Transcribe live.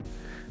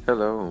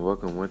Hello and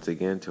welcome once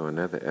again to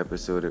another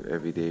episode of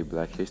Everyday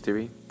Black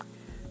History.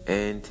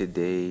 And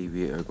today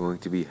we are going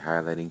to be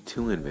highlighting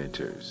two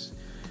inventors.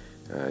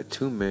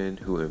 Two men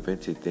who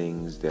invented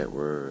things that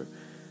were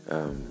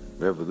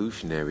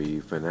revolutionary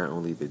for not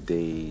only the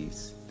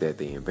days that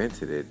they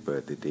invented it,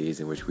 but the days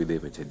in which we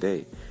live in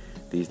today.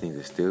 These things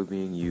are still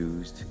being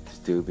used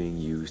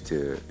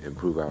to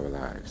improve our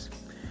lives.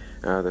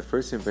 The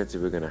first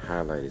inventor we're going to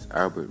highlight is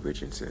Albert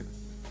Richardson.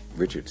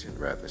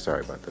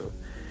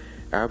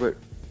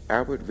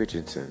 Albert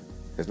Richardson.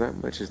 There's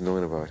not much is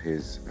known about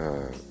his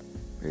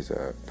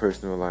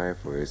personal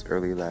life or his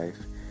early life,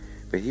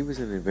 but he was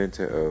an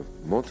inventor of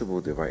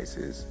multiple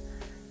devices,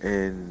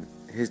 and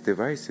his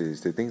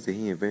devices, the things that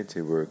he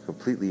invented, were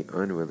completely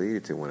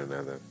unrelated to one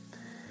another.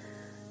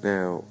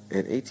 Now,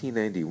 in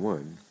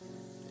 1891,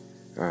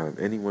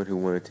 anyone who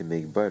wanted to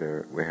make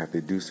butter would have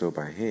to do so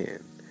by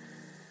hand.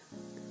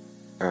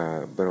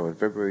 But on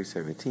February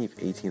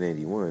 17th,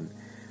 1891,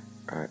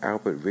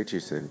 Albert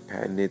Richardson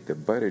patented the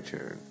butter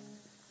churn.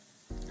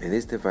 And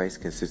this device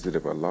consisted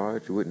of a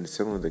large wooden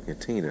cylinder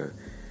container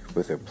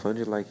with a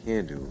plunger-like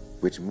handle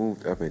which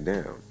moved up and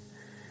down.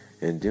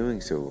 In doing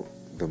so,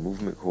 the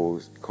movement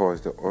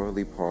caused the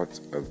oily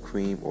parts of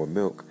cream or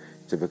milk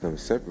to become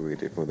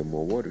separated from the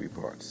more watery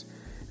parts,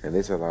 and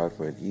this allowed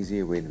for an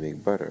easier way to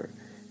make butter,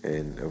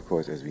 and of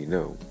course, as we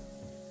know,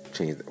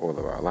 changed all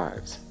of our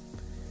lives.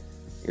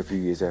 A few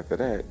years after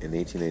that, in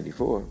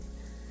 1884,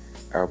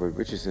 Albert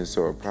Richardson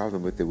saw a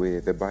problem with the way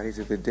that the bodies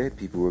of the dead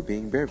people were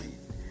being buried.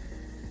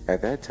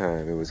 At that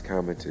time, it was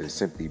common to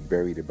simply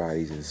bury the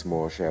bodies in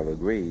small, shallow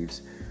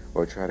graves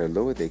or try to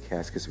lower their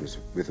caskets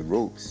with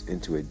ropes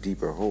into a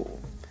deeper hole.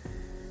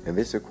 And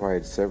this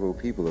required several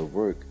people to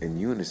work in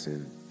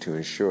unison to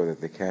ensure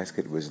that the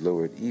casket was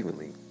lowered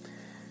evenly.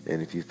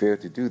 And if you failed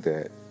to do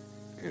that,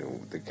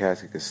 the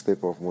casket could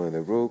slip off one of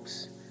the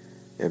ropes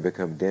and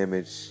become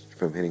damaged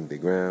from hitting the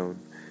ground.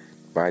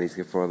 Bodies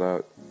could fall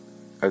out.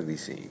 Ugly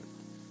scene.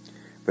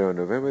 But on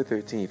November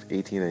 13th,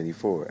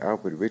 1894,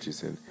 Albert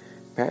Richardson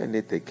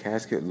patented the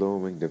casket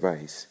lowering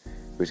device,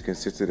 which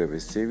consisted of a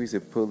series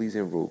of pulleys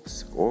and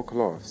ropes or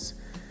cloths,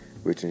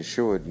 which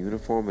ensured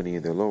uniformity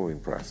in the lowering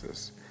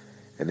process.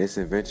 And this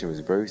invention was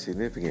very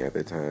significant at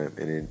the time,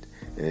 and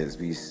as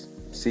we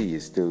see,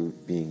 is still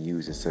being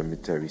used in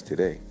cemeteries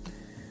today.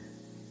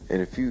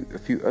 And a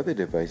few other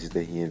devices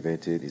that he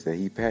invented is that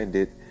he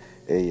patented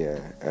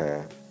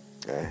a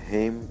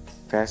Heim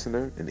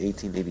fastener in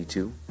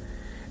 1882,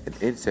 an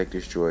insect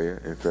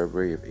destroyer in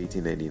February of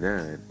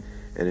 1899,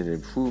 and an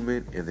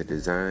improvement in the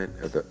design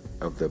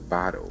of the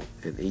bottle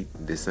in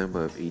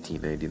December of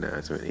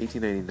 1899. So in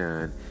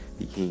 1899,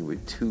 he came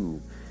with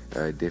two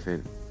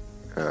different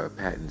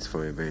patents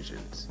for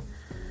inventions.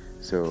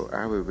 So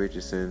Albert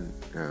Richardson,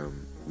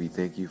 we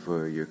thank you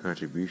for your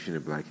contribution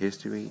to Black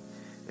history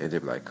and to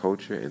Black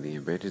culture and the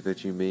inventions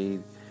that you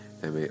made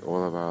that made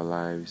all of our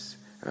lives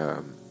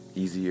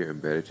easier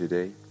and better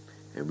today,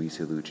 and we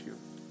salute you.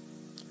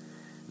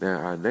 Now,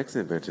 our next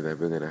inventor that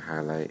we're going to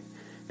highlight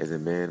is a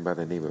man by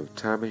the name of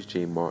Thomas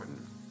J.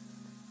 Martin.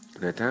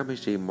 Now,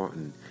 Thomas J.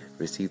 Martin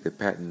received the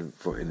patent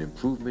for an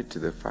improvement to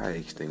the fire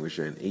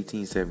extinguisher in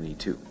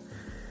 1872.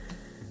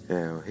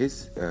 Now,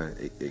 his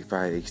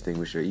fire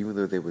extinguisher, even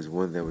though there was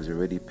one that was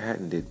already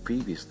patented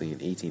previously in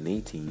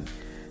 1818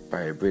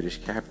 by a British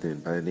captain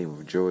by the name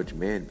of George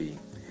Manby,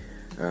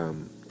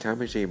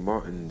 Thomas J.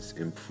 Martin's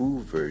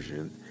improved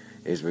version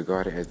is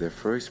regarded as the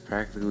first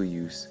practical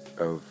use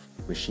of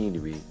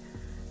machinery,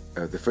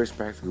 the first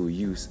practical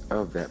use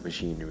of that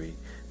machinery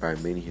by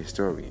many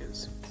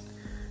historians.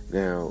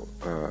 Now,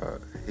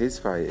 his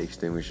fire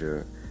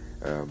extinguisher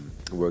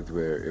worked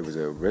where it was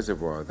a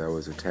reservoir that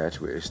was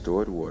attached with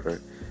stored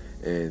water,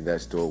 and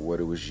that stored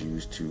water was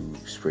used to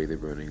spray the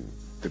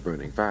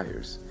burning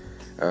fires.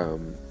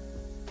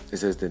 It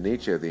says the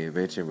nature of the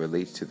invention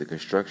relates to the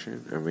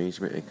construction,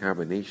 arrangement, and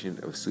combination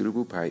of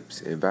suitable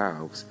pipes and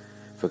valves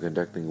for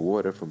conducting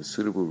water from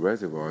suitable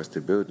reservoirs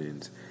to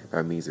buildings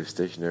by means of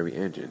stationary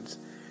engines,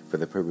 for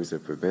the purpose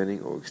of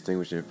preventing or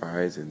extinguishing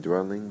fires in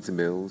dwellings,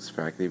 mills,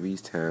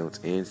 factories, towns,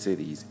 and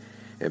cities.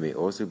 It may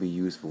also be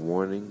used for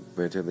warning,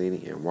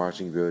 ventilating, and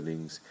washing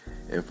buildings,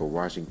 and for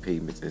washing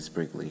pavements and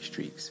sprinkling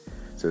streets.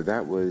 So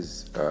that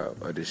was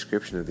a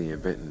description of the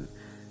invention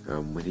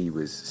when he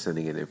was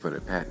sending it in for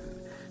the patent.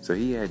 So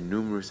he had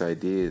numerous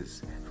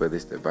ideas for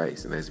this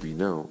device, and as we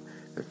know,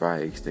 the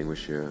fire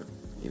extinguisher,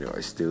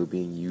 is still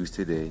being used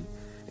today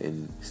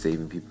and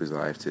saving people's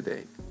lives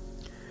today.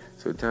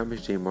 So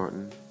Thomas J.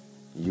 Martin,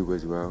 you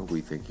as well, we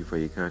thank you for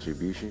your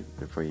contribution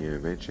and for your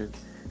invention,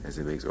 as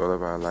it makes all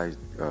of our lives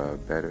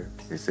better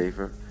and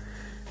safer.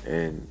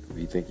 And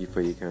we thank you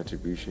for your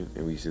contribution,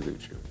 and we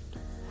salute you.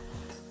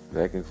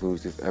 That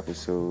concludes this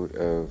episode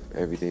of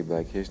Everyday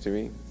Black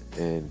History,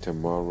 and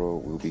tomorrow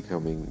we'll be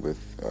coming with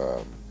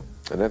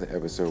another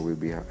episode. We'll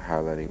be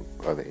highlighting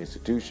other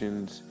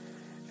institutions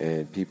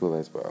and people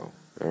as well.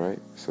 All right,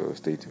 so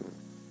stay tuned.